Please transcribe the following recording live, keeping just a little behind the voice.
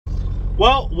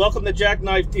Well, welcome to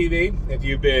Jackknife TV. If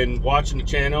you've been watching the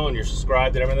channel and you're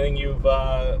subscribed and everything, you've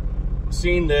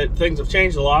seen that things have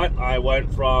changed a lot. I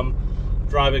went from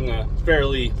driving a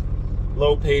fairly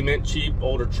low payment, cheap,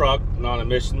 older truck,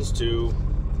 non-emissions, to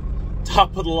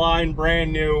top of the line,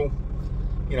 brand new,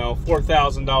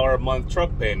 $4,000 a month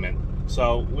truck payment.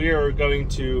 So we are going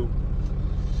to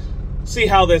see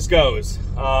how this goes.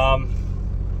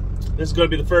 This is going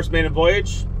to be the first maiden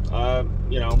voyage.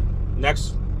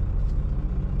 Next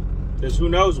is who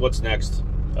knows what's next.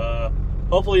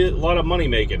 Hopefully a lot of money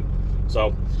making.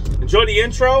 So enjoy the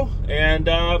intro, and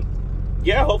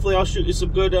yeah, hopefully I'll shoot you some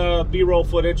good B-roll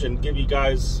footage and give you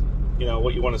guys,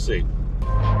 what you want to see.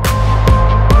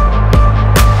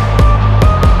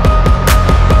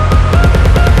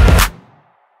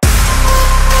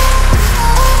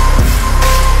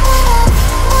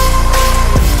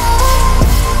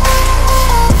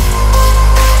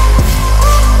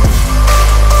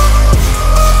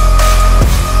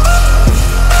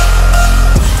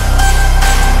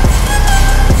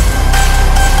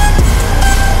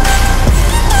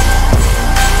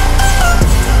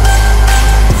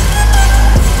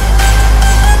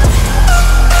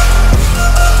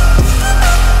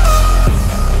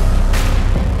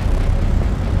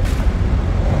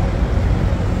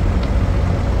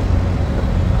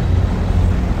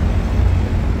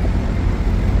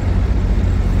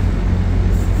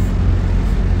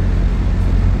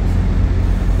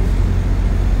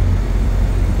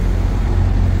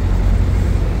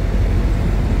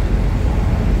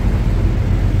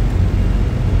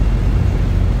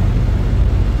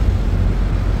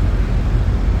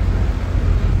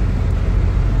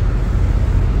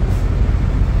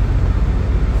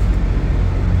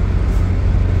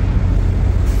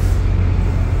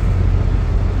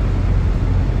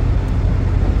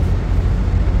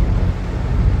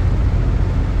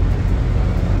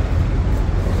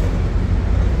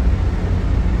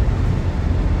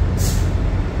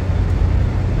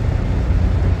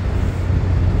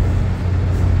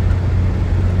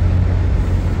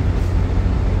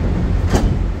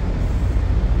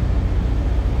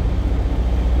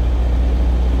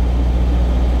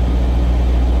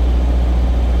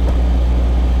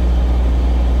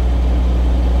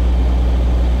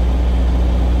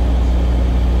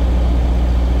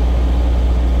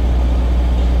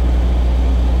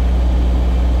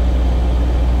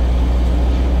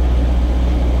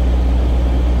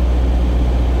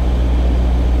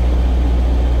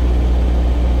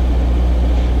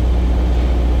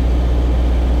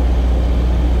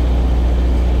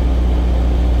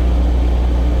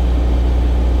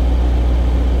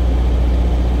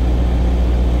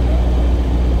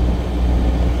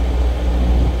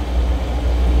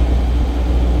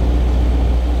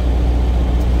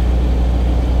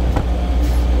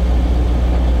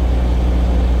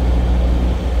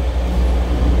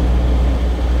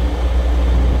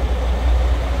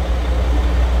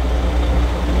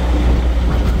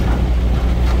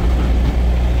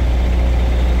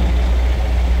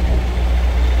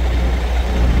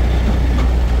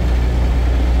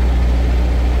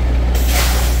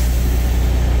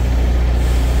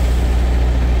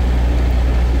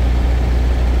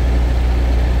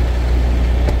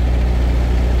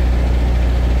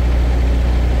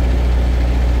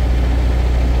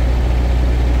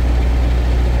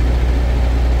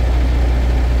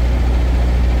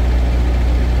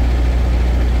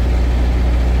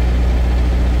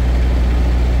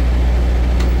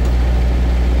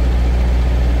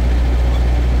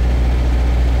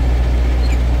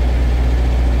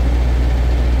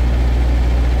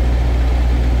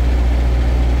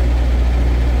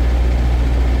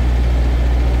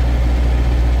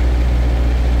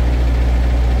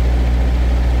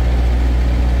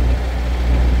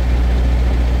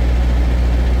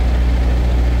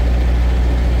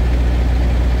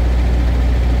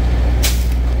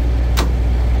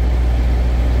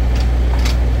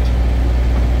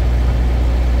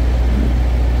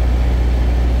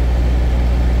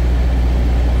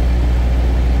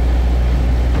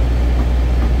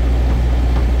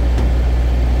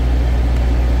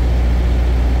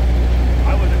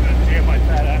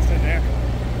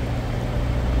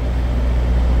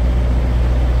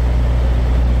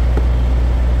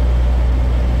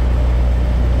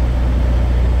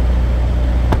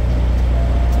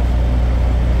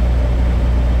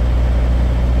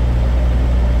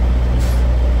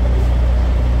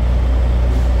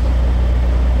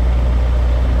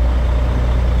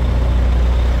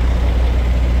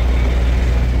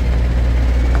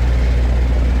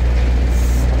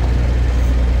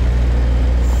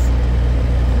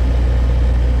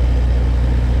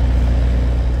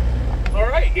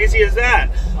 easy as that.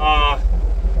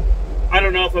 I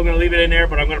don't know if I'm going to leave it in there,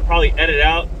 but I'm going to probably edit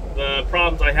out the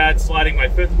problems I had sliding my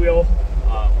fifth wheel.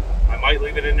 I might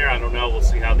leave it in there. I don't know. We'll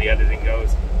see how the editing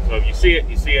goes. So if you see it,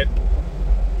 you see it.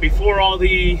 Before all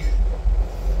the,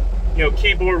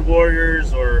 keyboard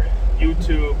warriors or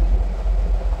YouTube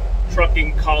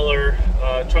trucking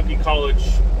college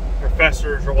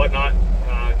professors or whatnot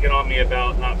get on me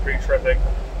about not pre-tripping.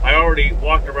 I already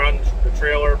walked around the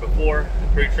trailer before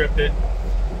and pre-tripped it,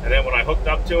 and then when I hooked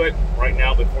up to it, right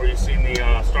now before you see me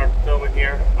start filming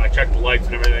here, I checked the lights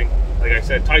and everything. Like I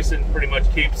said, Tyson pretty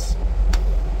much keeps,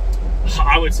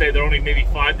 I would say they're only maybe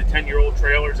 5 to 10 year old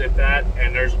trailers at that,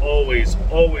 and there's always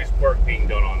work being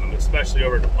done on them, especially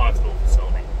over at the Pottsville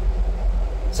facility.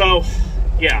 So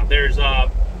yeah, there's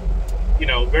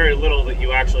very little that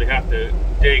you actually have to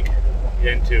dig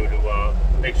into to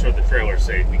make sure the trailer's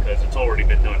safe, because it's already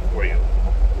been done for you.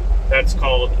 That's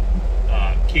called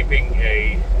keeping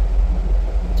a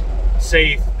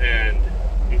safe and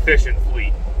efficient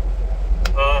fleet.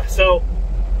 So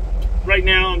right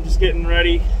now I'm just getting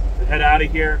ready to head out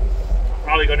of here. I'm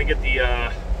probably going to get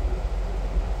the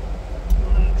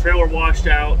trailer washed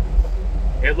out.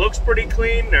 It looks pretty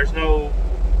clean. There's no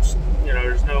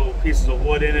there's no pieces of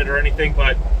wood in it or anything,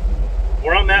 but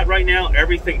where I'm at right now,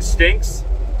 everything stinks.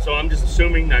 So I'm just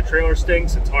assuming that trailer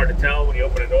stinks. It's hard to tell when you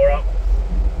open a door up.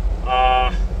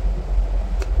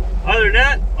 Other than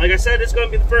that, like I said, it's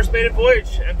going to be the first maiden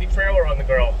voyage. Empty trailer on the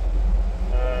girl.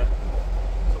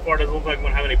 So far, it doesn't look like I'm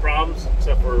going to have any problems,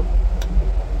 except for a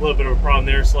little bit of a problem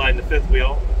there sliding the fifth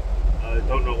wheel.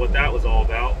 Don't know what that was all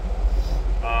about.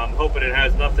 I'm hoping it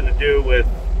has nothing to do with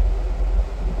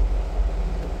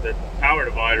the power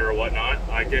divider or whatnot.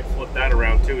 I did flip that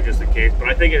around too, just in case, but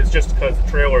I think it's just because the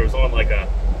trailer was on like a,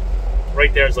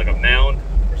 right there's like a mound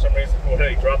for some reason where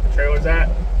they dropped the trailers at.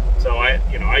 So I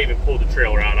even pulled the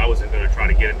trailer out. I wasn't going to try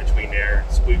to get in between there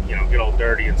and squeeze, get all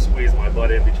dirty and squeeze my butt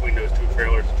in between those two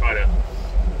trailers to try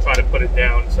to put it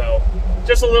down. So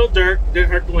just a little dirt,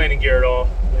 didn't hurt the landing gear at all.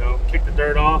 Kick the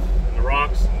dirt off and the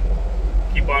rocks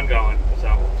and keep on going.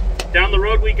 So down the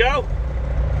road we go.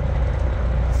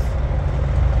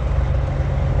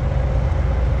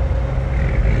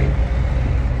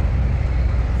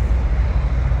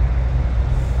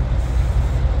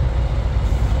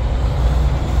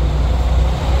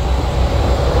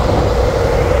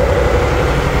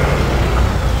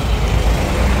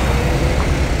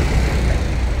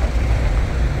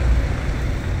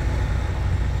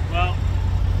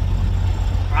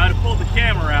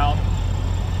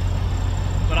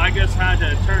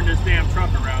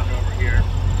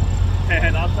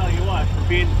 And I'll tell you what, for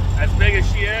being as big as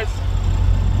she is,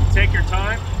 you take your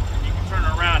time, and you can turn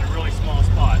her around in really small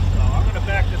spots. So I'm going to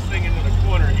back this thing into the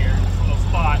corner here, this little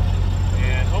spot,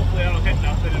 and hopefully I don't hit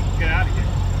nothing and get out of here.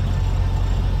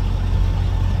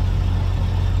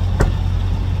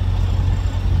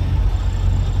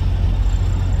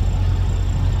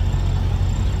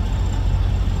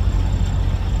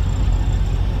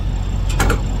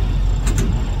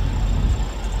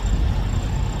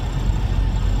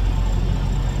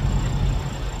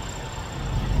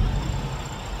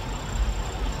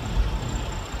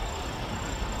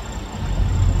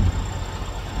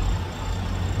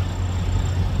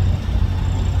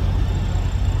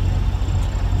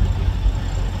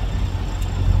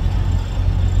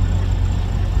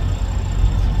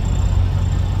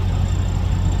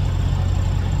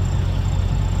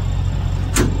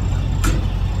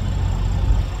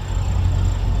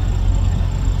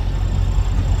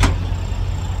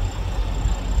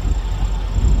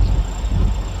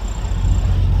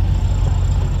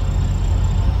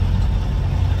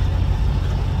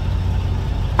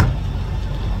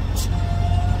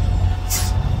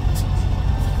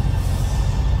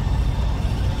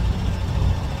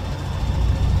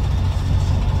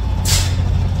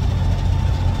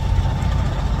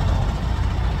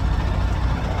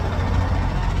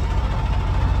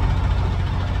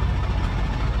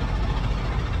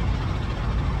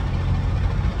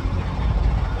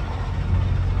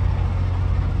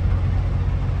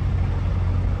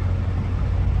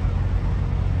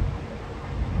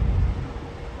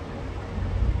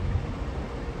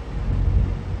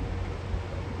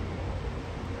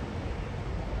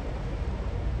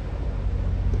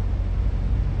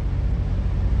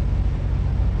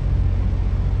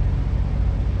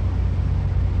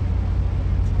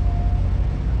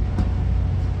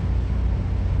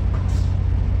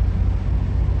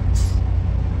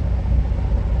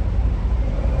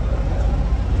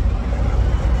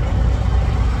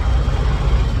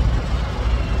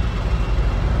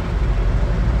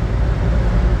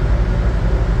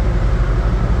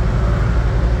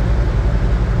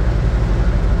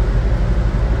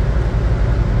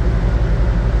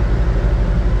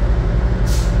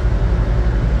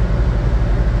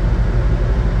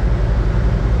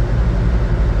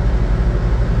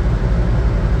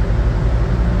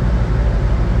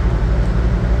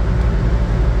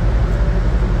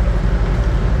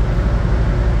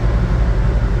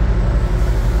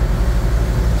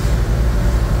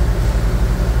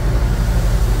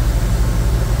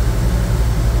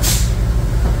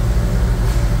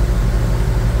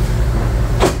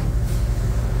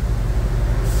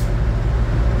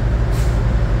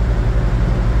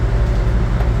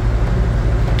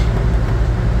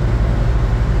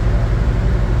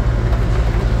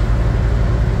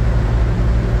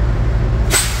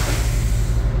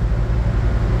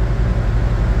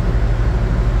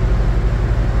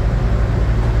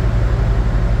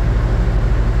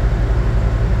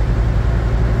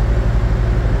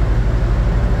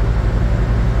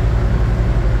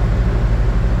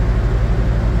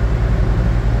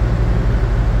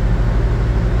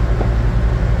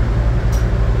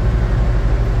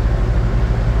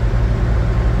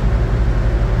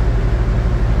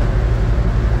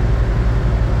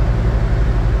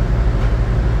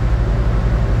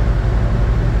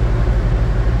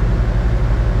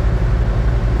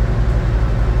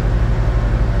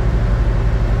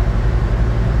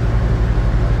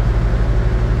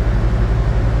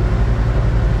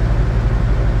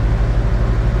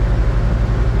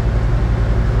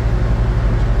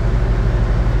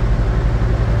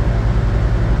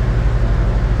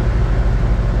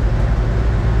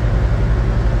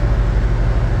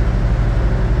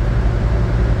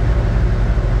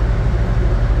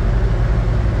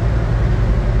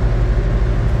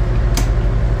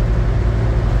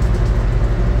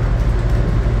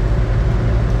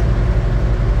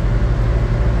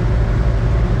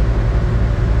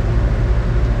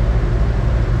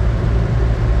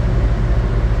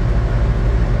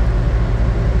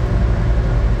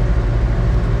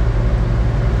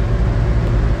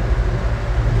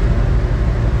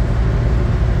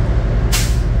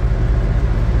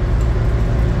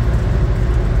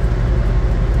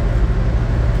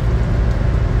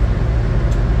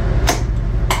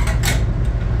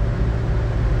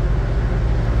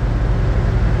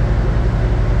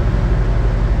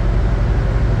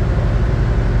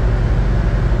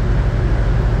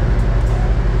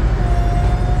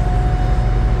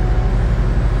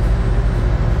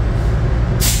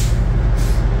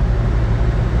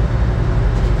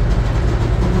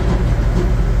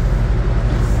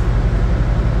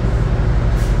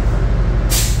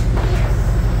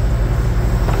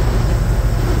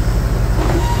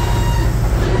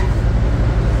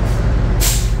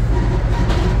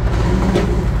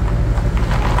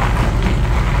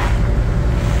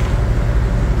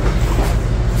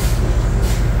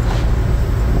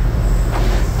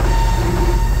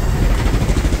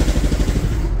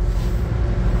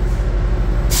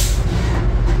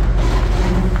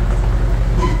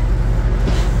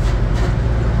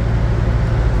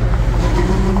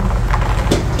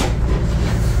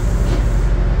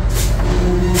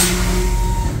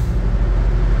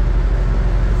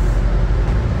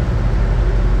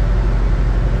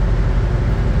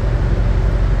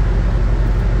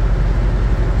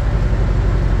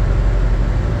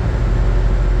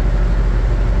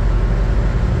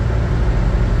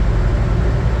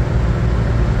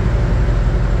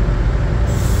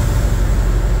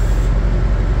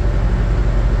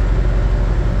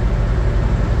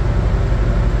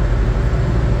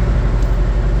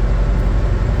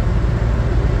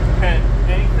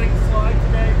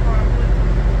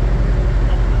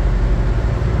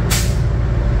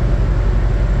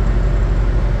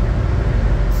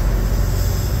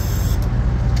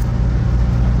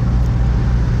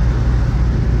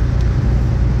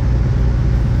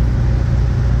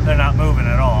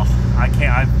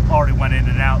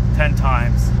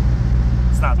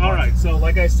 So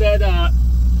like I said, I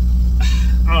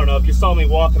don't know if you saw me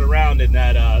walking around in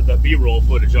that the B-roll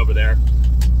footage over there.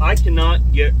 I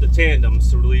cannot get the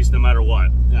tandems to release no matter what.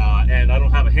 And I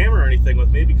don't have a hammer or anything with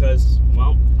me because,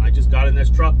 well, I just got in this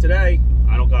truck today.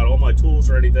 I don't got all my tools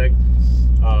or anything.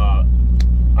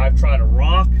 I've tried to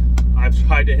rock. I've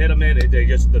tried to hit them in.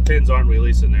 The pins aren't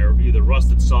releasing. They're either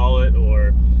rusted solid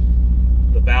or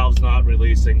the valve's not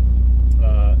releasing.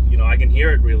 You know, I can hear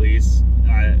it release,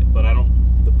 but I don't,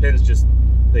 the pins just,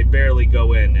 they barely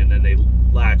go in, and then they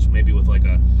latch maybe with like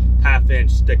a ½ inch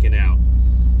sticking out.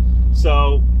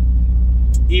 So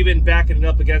even backing it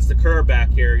up against the curb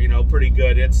back here, you know, pretty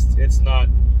good. It's not,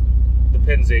 the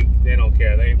pins, they don't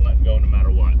care. They ain't letting go no matter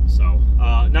what. So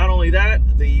not only that,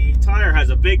 the tire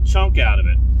has a big chunk out of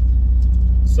it.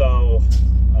 So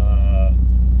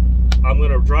I'm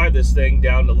gonna drive this thing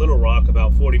down to Little Rock,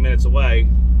 about 40 minutes away,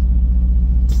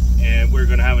 and we're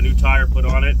gonna have a new tire put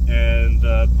on it, and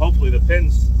hopefully the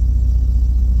pins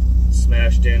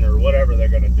smashed in or whatever they're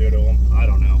gonna do to them. I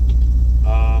don't know.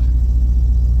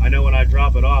 I know when I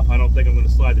drop it off, I don't think I'm gonna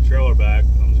slide the trailer back.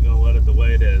 I'm just gonna let it the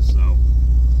way it is. So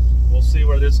we'll see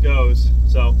where this goes.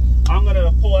 So I'm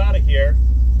gonna pull out of here,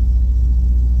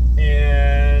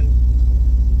 and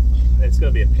it's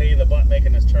gonna be a pain in the butt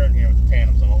making this turn here with the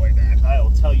tandems on the way back. I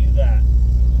will tell you that.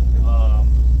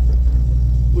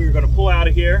 We're gonna pull out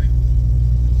of here,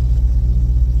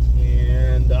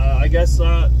 and I guess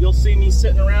you'll see me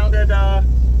sitting around at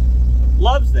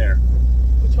Love's there,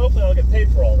 which hopefully I'll get paid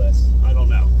for all this. I don't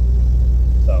know.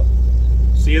 So,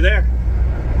 see you there.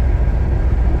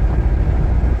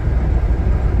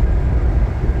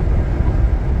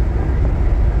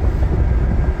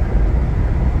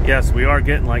 Yes, we are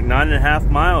getting like 9.5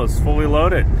 miles fully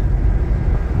loaded.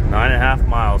 9.5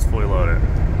 miles fully loaded.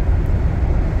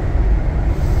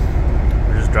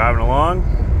 We're just driving along.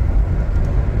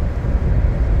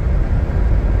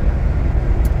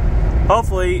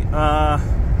 Hopefully, it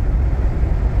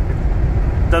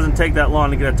doesn't take that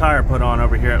long to get a tire put on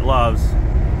over here at Love's.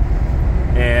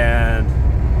 And,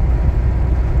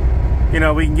 you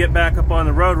know, we can get back up on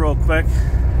the road real quick.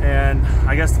 And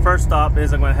I guess the first stop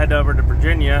is I'm going to head over to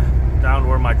Virginia, down to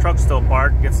where my truck's still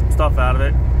parked, get some stuff out of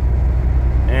it,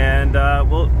 and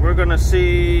we're going to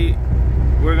see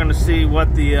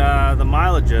what the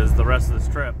mileage is the rest of this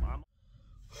trip.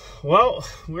 Well,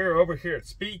 we're over here at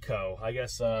Speedco, I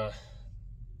guess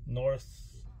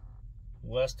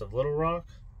northwest of Little Rock.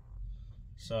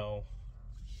 So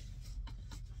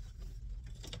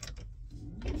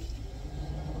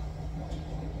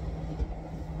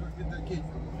get that key from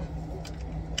me.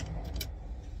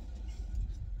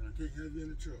 I can't have you in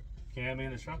the truck. Can't have me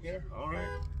in the truck here? All right.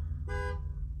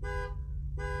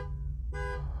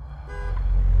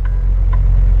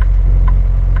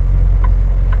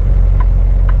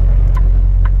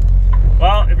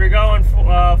 Well, if you're going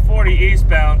 40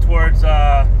 eastbound towards,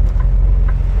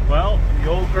 well, the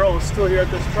old girl is still here at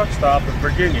this truck stop in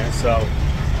Virginia, so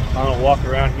I'm going to walk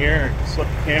around here and slip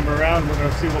the camera around, and we're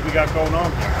going to see what we got going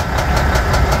on here.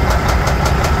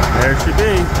 There it should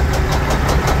be.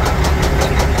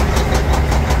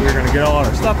 We're going to get all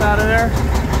our stuff out of there.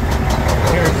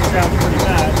 Here it sounds pretty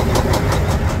bad.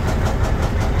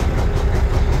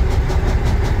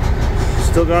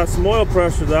 Still got some oil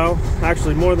pressure though.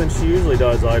 Actually more than she usually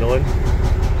does idling.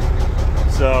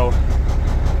 So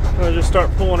I'm going to just start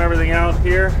pulling everything out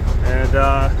here. And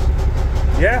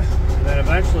yeah, and then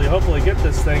eventually hopefully get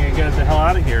this thing and get it the hell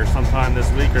out of here sometime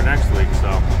this week or next week.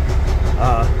 So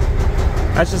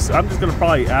I'm just gonna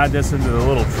probably add this into the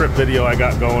little trip video I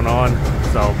got going on.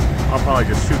 So I'll probably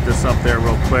just shoot this up there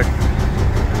real quick,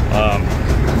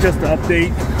 just to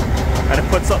update. I had to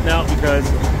put something out because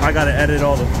I got to edit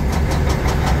all the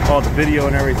video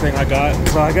and everything I got.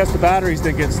 So I guess the batteries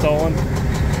didn't get stolen.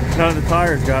 None of the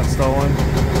tires got stolen.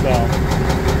 So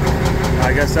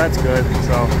I guess that's good.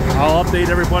 So I'll update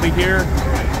everybody here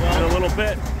in a little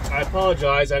bit. I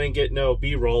apologize. I didn't get no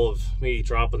B-roll of me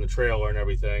dropping the trailer and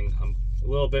everything. I'm a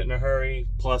little bit in a hurry,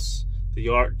 plus the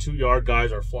two yard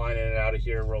guys are flying in and out of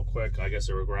here real quick. I guess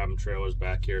they were grabbing trailers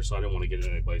back here, so I didn't want to get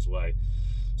in anybody's way.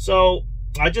 So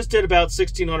I just did about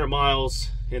 1,600 miles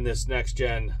in this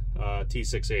next-gen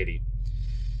T680,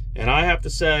 and I have to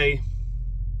say,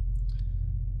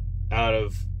 out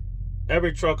of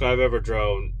every truck I've ever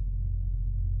drove,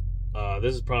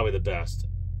 this is probably the best.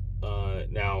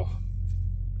 Now,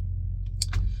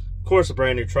 of course, a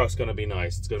brand new truck's going to be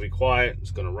nice. It's going to be quiet.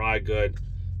 It's going to ride good.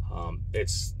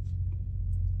 It's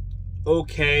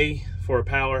okay for a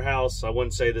powerhouse. I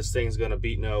wouldn't say this thing's going to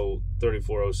beat no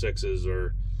 3406s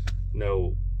or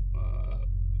no,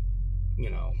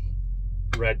 you know,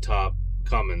 red top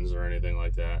Cummins or anything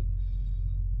like that.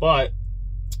 But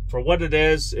for what it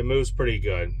is, it moves pretty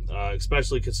good,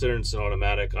 especially considering it's an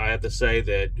automatic. I have to say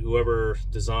that whoever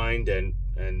designed and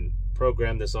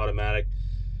programmed this automatic,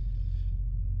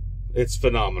 it's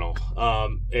phenomenal.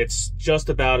 It's just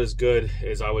about as good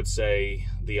as I would say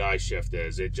the iShift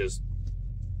is. It just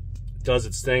does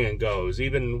its thing and goes.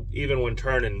 Even when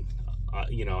turning,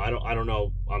 you know, I don't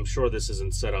know. I'm sure this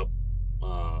isn't set up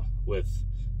with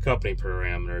company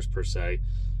parameters per se,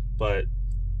 but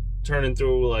turning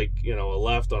through, like, you know, a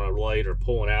left on a light or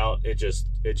pulling out, it just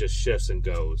shifts and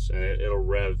goes, and it'll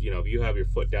rev. You know, if you have your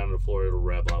foot down on the floor, it'll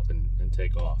rev up and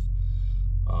take off.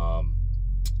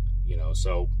 You know,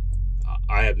 so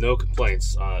I have no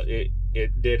complaints. It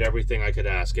did everything I could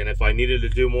ask, and if I needed to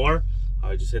do more,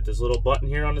 I just hit this little button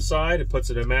here on the side. It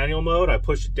puts it in manual mode. I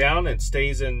push it down, and it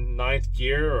stays in 9th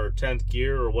gear or 10th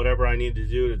gear or whatever I need to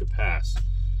do to pass.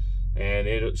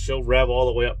 And she'll rev all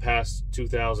the way up past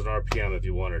 2,000 RPM if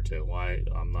you want her to.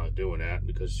 I'm not doing that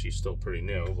because she's still pretty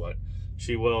new, but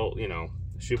she will, you know,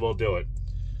 she will do it.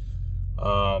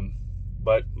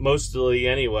 But mostly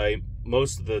anyway,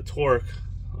 most of the torque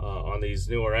on these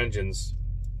newer engines,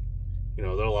 you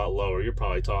know, they're a lot lower. You're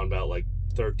probably talking about like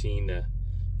 13 to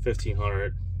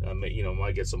 1,500. You know,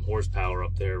 might get some horsepower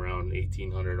up there around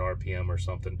 1,800 RPM or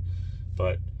something.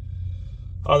 But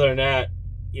other than that,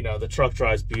 you know, the truck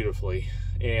drives beautifully.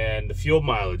 And the fuel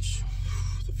mileage,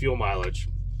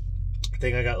 I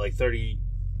think I got like 30,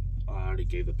 I already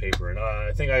gave the paper, and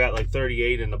I think I got like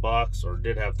 38 in the box, or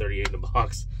did have 38 in the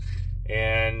box.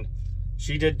 And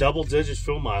she did double digits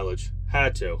fuel mileage.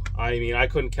 Had to. I mean, I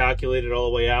couldn't calculate it all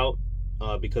the way out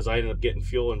because I ended up getting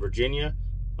fuel in Virginia.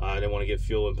 I didn't want to get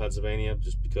fuel in Pennsylvania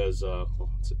just because well,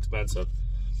 it's expensive.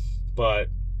 But,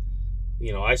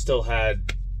 you know, I still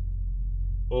had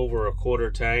over a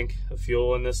quarter tank of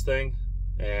fuel in this thing,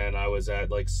 and I was at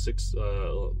like let's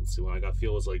see, when I got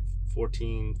fuel it was like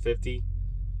 1,450,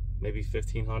 maybe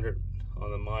 1,500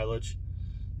 on the mileage.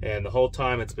 And the whole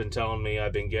time it's been telling me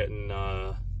I've been getting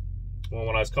well,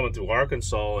 when I was coming through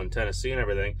Arkansas and Tennessee and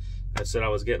everything, I said I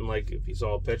was getting, like, if you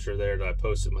saw a picture there that I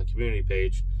posted on my community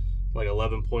page, like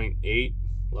 11.8,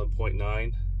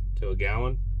 11.9 to a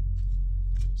gallon.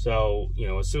 So, you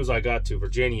know, as soon as I got to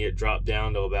Virginia, it dropped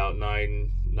down to about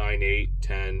 9.8,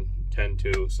 10,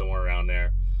 10.2, somewhere around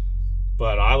there.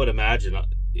 But I would imagine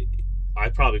I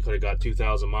probably could have got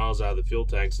 2,000 miles out of the fuel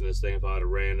tanks in this thing if I had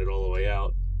ran it all the way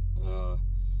out.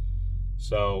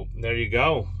 So there you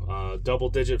go,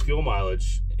 double-digit fuel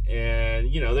mileage. And,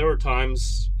 you know, there were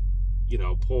times, you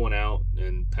know, pulling out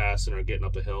and passing or getting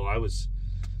up a hill, I was,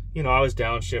 you know, I was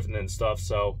downshifting and stuff.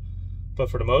 So, but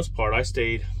for the most part, I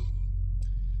stayed.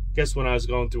 I guess when I was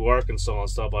going through Arkansas and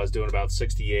stuff, I was doing about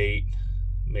 68,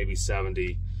 maybe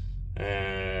 70.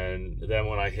 And then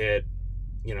when I hit,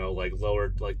 you know, like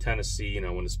lower, like Tennessee, you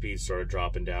know, when the speed started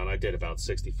dropping down, I did about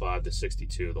 65 to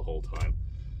 62 the whole time.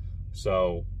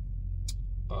 So,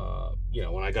 you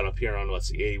know, when I got up here on, let's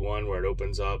see, 81, where it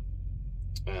opens up,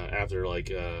 after like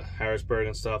Harrisburg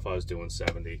and stuff, I was doing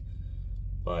 70.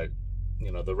 But,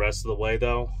 you know, the rest of the way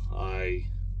though, I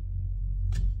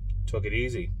took it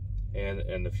easy.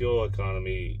 And the fuel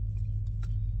economy,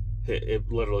 it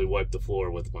literally wiped the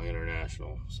floor with my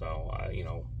International. So, you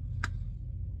know,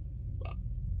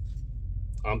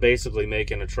 I'm basically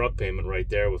making a truck payment right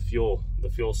there with fuel, the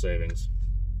fuel savings.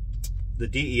 The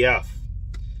DEF.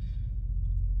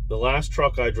 The last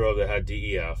truck I drove that had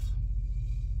DEF,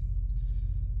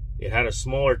 it had a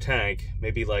smaller tank,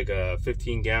 maybe like a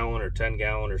 15 gallon or 10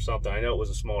 gallon or something. I know it was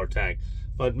a smaller tank,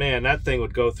 but man, that thing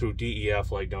would go through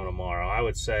DEF like no tomorrow. I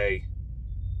would say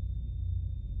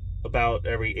about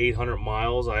every 800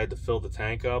 miles I had to fill the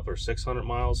tank up, or 600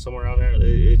 miles, somewhere around there.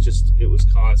 It was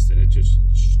constant. It just,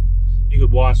 you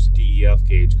could watch the DEF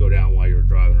gauge go down while you were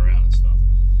driving around and stuff.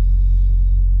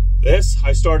 This,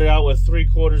 I started out with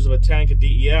 3/4 of a tank of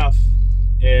DEF,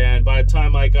 and by the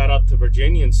time I got up to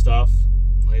Virginia and stuff,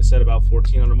 like I said, about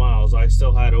 1,400 miles, I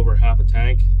still had over half a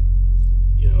tank.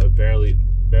 You know, it barely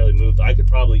moved. I could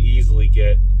probably easily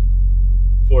get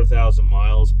 4,000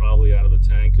 miles probably out of a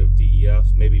tank of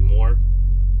DEF, maybe more.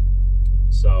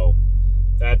 So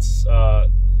that's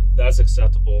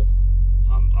acceptable.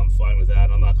 I'm fine with that.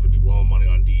 I'm not going to be blowing money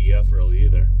on DEF really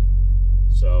either.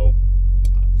 So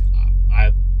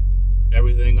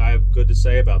everything I have good to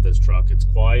say about this truck. It's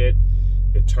quiet,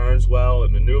 it turns well,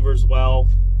 it maneuvers well.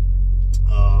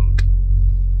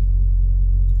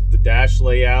 The dash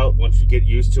layout, once you get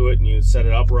used to it and you set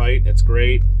it up right, it's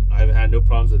great. I haven't had no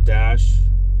problems with dash.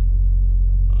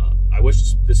 I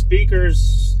wish the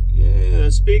speakers,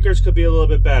 the speakers could be a little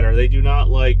bit better. They do not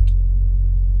like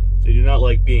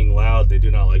being loud. They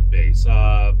do not like bass.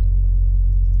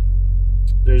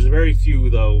 There's very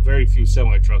few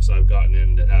semi trucks I've gotten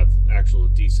in that have actual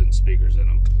decent speakers in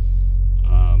them.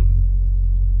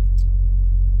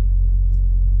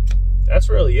 That's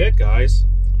really it, guys.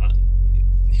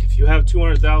 If you have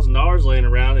 $200,000 laying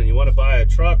around and you want to buy a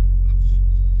truck,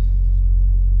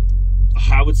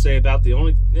 I would say about the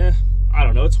only, I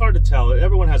don't know. It's hard to tell.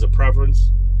 Everyone has a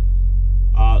preference.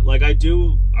 Like I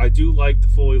do like the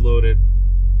fully loaded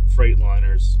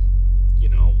Freightliners. You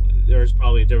know, there's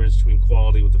probably a difference between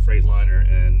quality with the Freightliner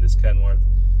and this Kenworth,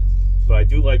 but I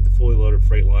do like the fully loaded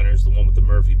Freightliners, the one with the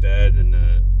Murphy bed and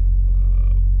the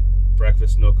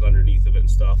breakfast nook underneath of it and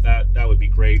stuff. That would be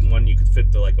great. One you could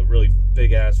fit like a really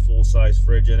big ass full size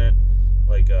fridge in it,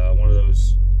 like one of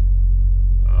those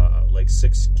like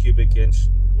 6 cubic inch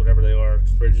whatever they are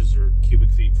fridges, or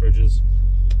cubic feet fridges.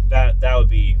 That would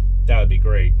be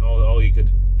great. And all you could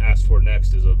ask for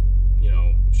next is a, you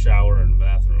know, shower and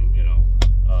bathroom, you know.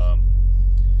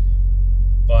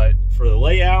 But for the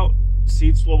layout,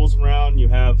 seat swivels around, you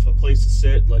have a place to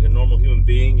sit like a normal human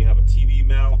being, you have a TV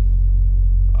mount.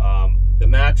 The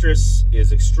mattress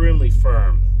is extremely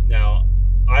firm. Now,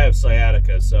 I have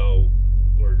sciatica, so,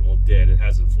 it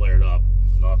hasn't flared up.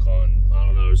 Knock on, I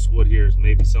don't know, there's wood here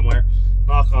maybe somewhere.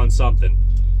 Knock on something.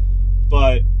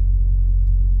 But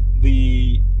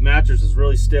the mattress is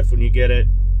really stiff when you get it.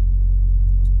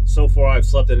 So far, I've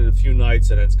slept in it a few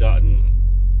nights and it's gotten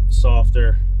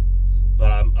softer.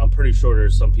 But I'm pretty sure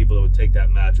there's some people that would take that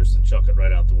mattress and chuck it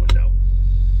right out the window.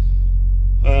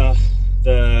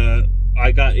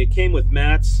 It came with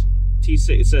mats.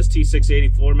 It says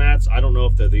T680 floor mats. I don't know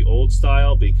if they're the old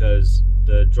style, because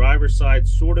the driver's side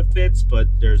sort of fits, but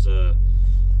there's a,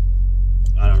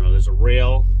 I don't know, there's a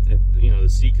rail that, you know, the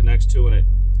seat connects to, and it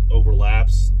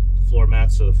overlaps the floor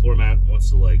mat, so the floor mat wants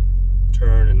to like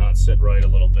turn and not sit right a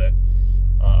little bit.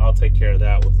 I'll take care of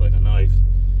that with like a knife.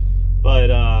 But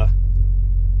I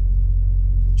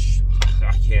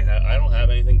don't have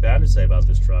anything bad to say about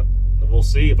this truck. We'll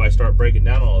see if I start breaking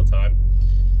down all the time.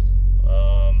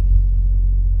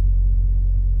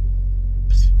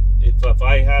 If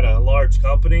I had a large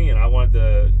company and I wanted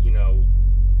to, you know,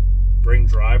 bring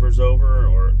drivers over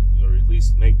or at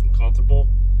least make them comfortable,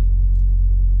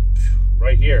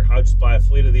 right here, I'll just buy a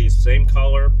fleet of these, same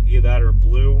color, either that or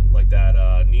blue, like that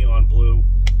neon blue,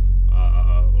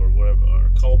 or whatever,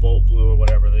 or cobalt blue, or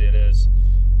whatever it is,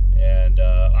 and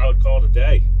I would call it a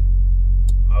day.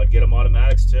 I would get them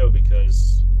automatics too,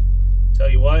 because tell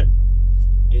you what,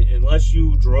 unless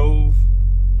you drove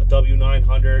a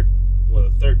W900 with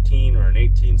a 13 or an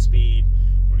 18 speed,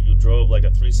 or you drove like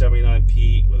a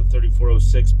 379P with a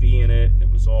 3406B in it, and it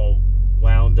was all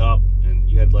wound up, and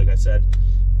you had, like I said,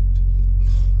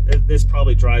 this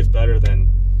probably drives better than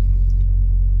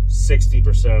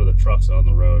 60% of the trucks on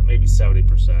the road, maybe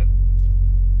 70%.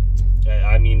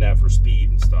 I mean that for speed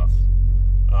and stuff.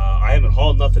 I haven't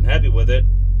hauled nothing heavy with it.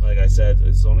 Like I said,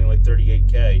 it's only like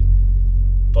 38K,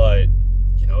 but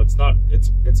you know,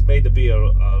 it's made to be a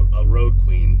road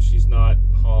queen. She's not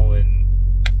hauling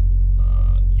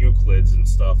Euclids and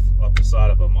stuff up the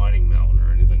side of a mining mountain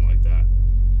or anything like that.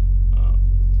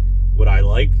 Would I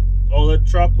like all that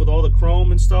truck with all the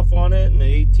chrome and stuff on it, and the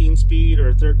 18 speed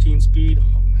or 13 speed?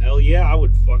 Hell yeah, I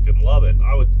would fucking love it.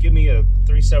 I would give me a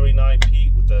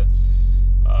 379P with the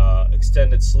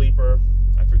extended sleeper.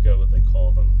 I forget what they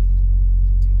call them.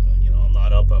 You know, I'm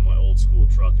not up on my old school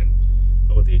trucking,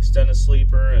 but with the extended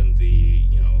sleeper and the,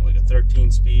 you know, like a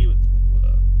 13 speed with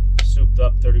a souped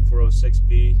up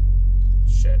 3406B,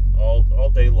 shit,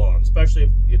 all day long.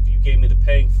 Especially if you gave me the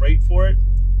paying freight for it,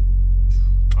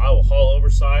 I will haul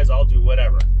oversized. I'll do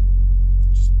whatever.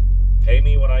 Just pay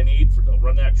me what I need to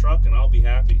run that truck, and I'll be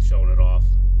happy showing it off,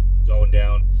 going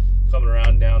down, coming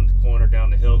around down the corner, down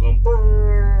the hill, going,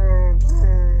 brrr,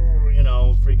 brrr, you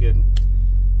know, freaking.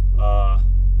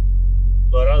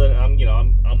 But other than, I'm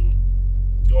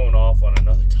going off on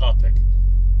another topic,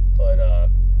 but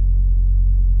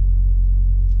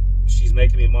she's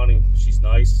making me money. She's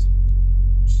nice.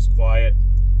 She's quiet.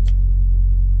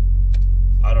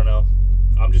 I don't know.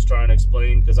 I'm just trying to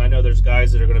explain, because I know there's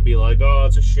guys that are going to be like, oh,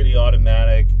 it's a shitty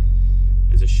automatic,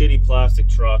 it's a shitty plastic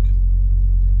truck.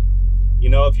 You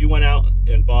know, if you went out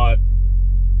and bought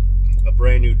a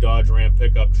brand new Dodge Ram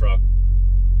pickup truck,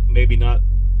 maybe not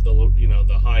the, you know,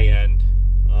 the high end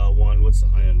one. What's the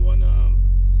high end one?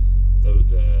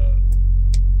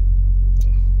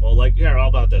 Well, like, yeah, how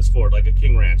about this Ford, like a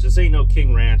King Ranch. This ain't no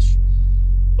King Ranch,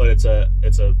 but it's at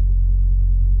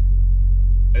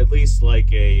least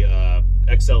like a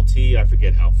XLT. I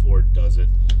forget how Ford does it,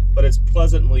 but it's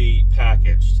pleasantly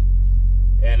packaged,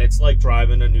 and it's like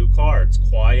driving a new car. It's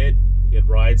quiet, it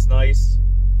rides nice,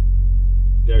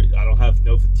 I don't have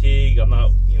no fatigue. I'm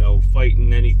not, you know,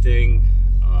 fighting anything.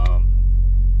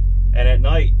 And at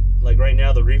night, like right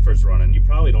now, the reefer's running. You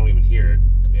probably don't even hear it,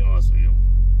 to be honest with you.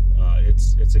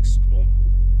 Well,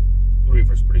 the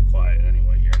reefer's pretty quiet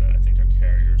anyway here. I think they're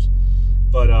carriers,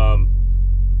 but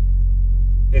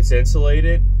it's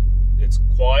insulated. It's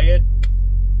quiet.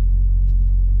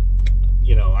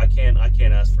 You know, I can't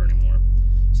ask for any more.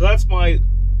 So that's my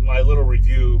little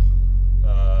review.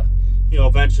 You know,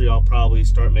 eventually I'll probably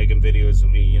start making videos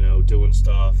of me, you know, doing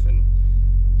stuff and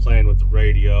playing with the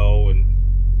radio and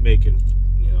making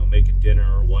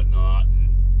dinner or whatnot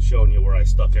and showing you where I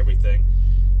stuck everything.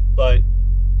 But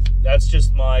that's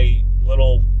just my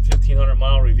little 1,500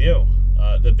 mile review.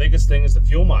 The biggest thing is the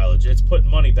fuel mileage. It's putting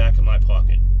money back in my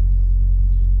pocket.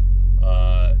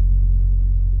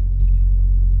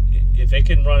 If it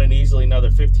can run an easily another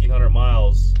 1,500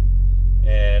 miles,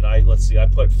 and let's see, I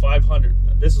put 500.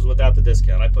 This is without the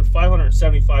discount. I put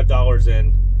 $575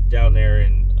 in down there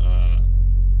in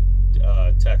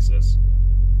Texas.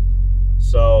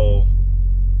 So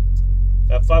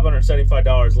that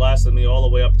 $575 lasted me all the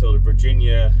way up to the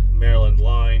Virginia-Maryland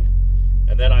line,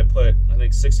 and then I put, I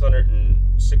think,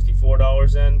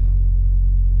 $664 in,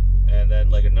 and then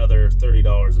like another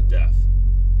 $30 of def.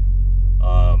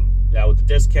 Now with the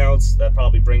discounts, that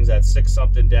probably brings that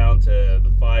 6-something down to the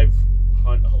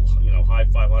 500, you know, high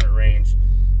 500 range,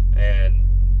 and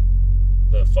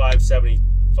the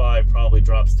 575 probably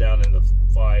drops down in the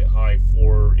high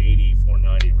 480,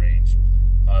 490 range,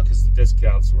 because the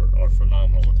discounts are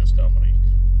phenomenal with this company.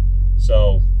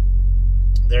 So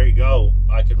there you go.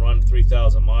 I can run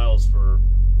 3,000 miles for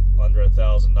under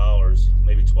 $1,000,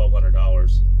 maybe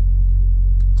 $1,200.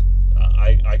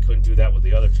 I couldn't do that with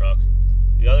the other truck.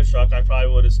 The other truck I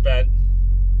probably would have spent,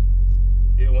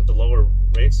 even with the lower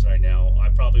rates right now, I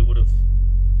probably would have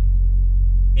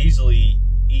easily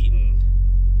eaten,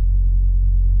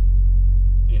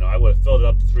 you know, I would have filled it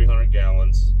up to 300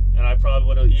 gallons, and I probably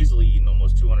would have easily eaten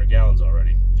almost 200 gallons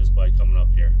already just by coming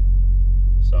up here.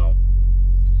 So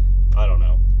I don't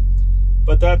know,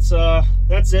 but that's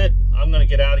it. I'm gonna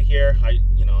get out of here.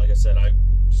 You know, like I said, I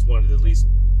just wanted to at least,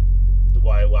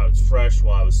 while it's fresh,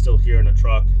 while I was still here in the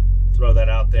truck, throw that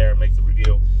out there and make the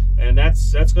review. And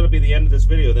that's going to be the end of this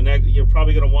video. The next, you're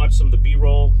probably going to watch some of the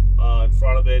B-roll in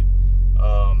front of it.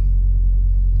 I'll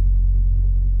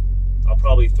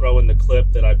probably throw in the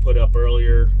clip that I put up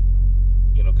earlier,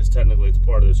 you know, because technically it's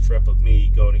part of this trip of me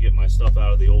going to get my stuff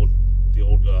out of the old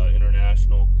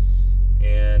International.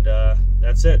 And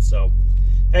that's it. So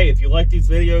hey, if you like these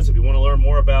videos, if you want to learn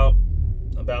more about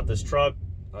this truck,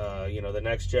 you know, the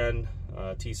next-gen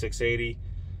T680,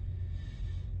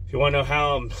 if you want to know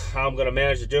how I'm going to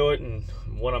manage to do it and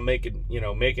what I'm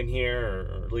making here,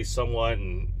 or at least somewhat,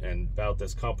 and about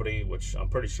this company, which I'm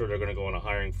pretty sure they're going to go on a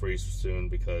hiring freeze soon,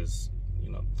 because, you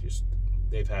know,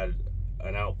 they've had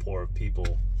an outpour of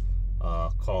people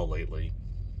call lately.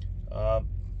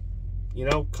 You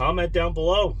know, comment down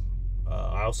below.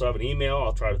 I also have an email.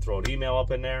 I'll try to throw an email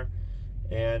up in there.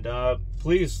 And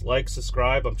please like,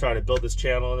 subscribe. I'm trying to build this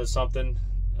channel into something.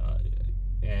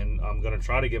 And I'm going to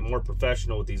try to get more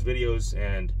professional with these videos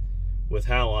and with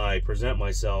how I present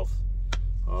myself.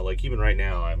 Like even right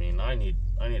now, I mean, I need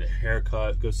a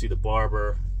haircut, go see the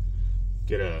barber,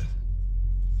 get a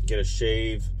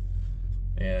shave,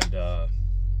 and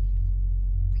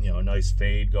you know, a nice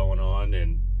fade going on.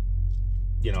 And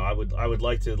you know, I would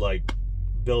like to like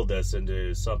build this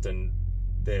into something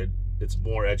that it's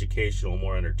more educational,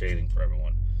 more entertaining for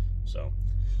everyone. So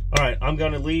all right, I'm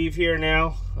going to leave here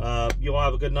now. You all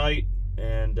have a good night,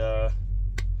 and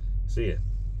see ya.